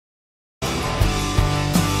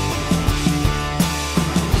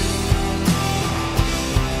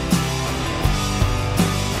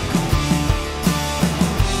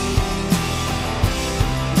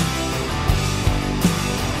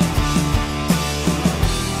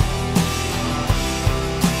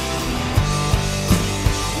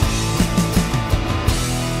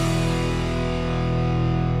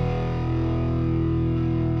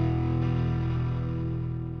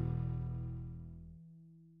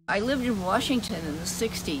I lived in Washington in the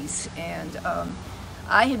 60s, and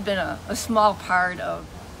I had been a small part of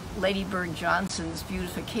Lady Bird Johnson's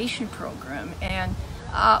beautification program, and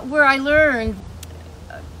where I learned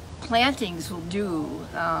plantings will do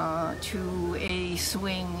to a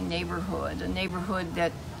swing neighborhood, a neighborhood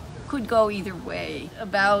that could go either way,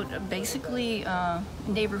 about basically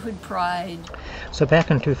neighborhood pride. So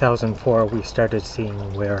back in 2004, we started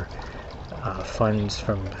seeing where funds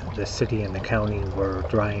from the city and the county were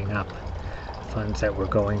drying up, funds that were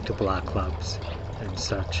going to block clubs and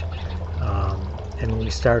such. And we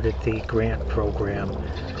started the grant program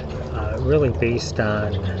really based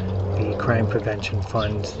on the crime prevention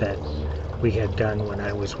funds that we had done when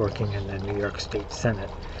I was working in the New York State Senate,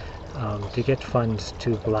 to get funds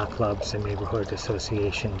to block clubs and neighborhood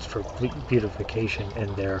associations for beautification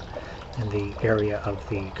in the area of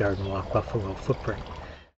the Garden Walk Buffalo footprint.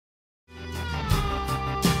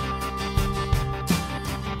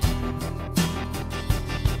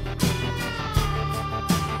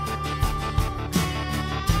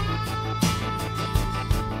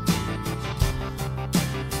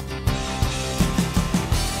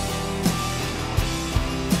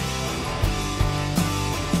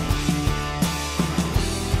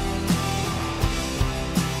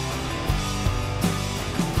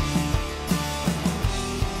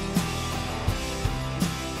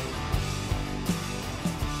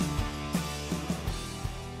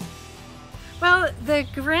 Well, the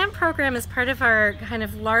grant program is part of our kind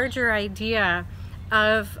of larger idea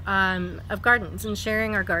of gardens and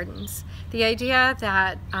sharing our gardens. The idea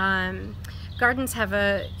that gardens have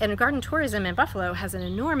and garden tourism in Buffalo has an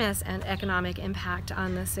enormous and economic impact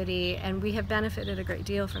on the city, and we have benefited a great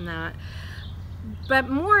deal from that. But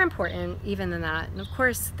more important even than that, and of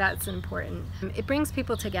course that's important, it brings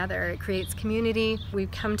people together, it creates community. We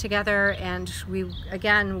come together and we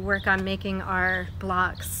again work on making our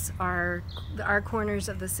blocks, our corners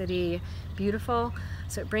of the city beautiful,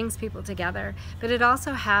 so it brings people together. But it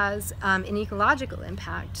also has an ecological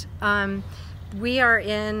impact. We are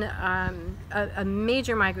in a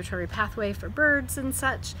major migratory pathway for birds and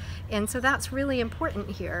such, and so that's really important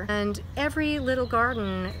here. And every little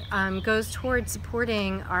garden goes towards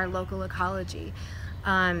supporting our local ecology.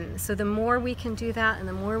 So the more we can do that and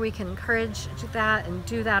the more we can encourage that and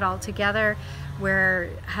do that all together, we're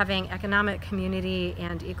having economic, community,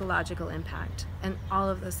 and ecological impact. And all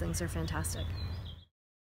of those things are fantastic.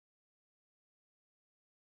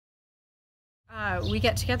 We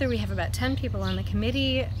get together, we have about 10 people on the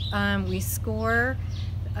committee. We score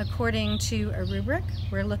according to a rubric.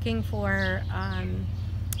 We're looking for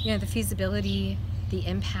the feasibility, the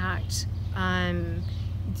impact.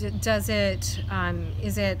 Is it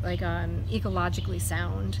like ecologically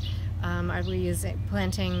sound? Are we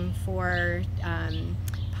planting for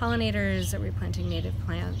pollinators? Are we planting native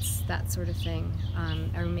plants? That sort of thing.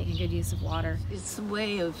 Are we making good use of water? It's a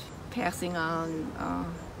way of passing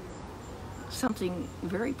on something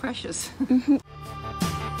very precious.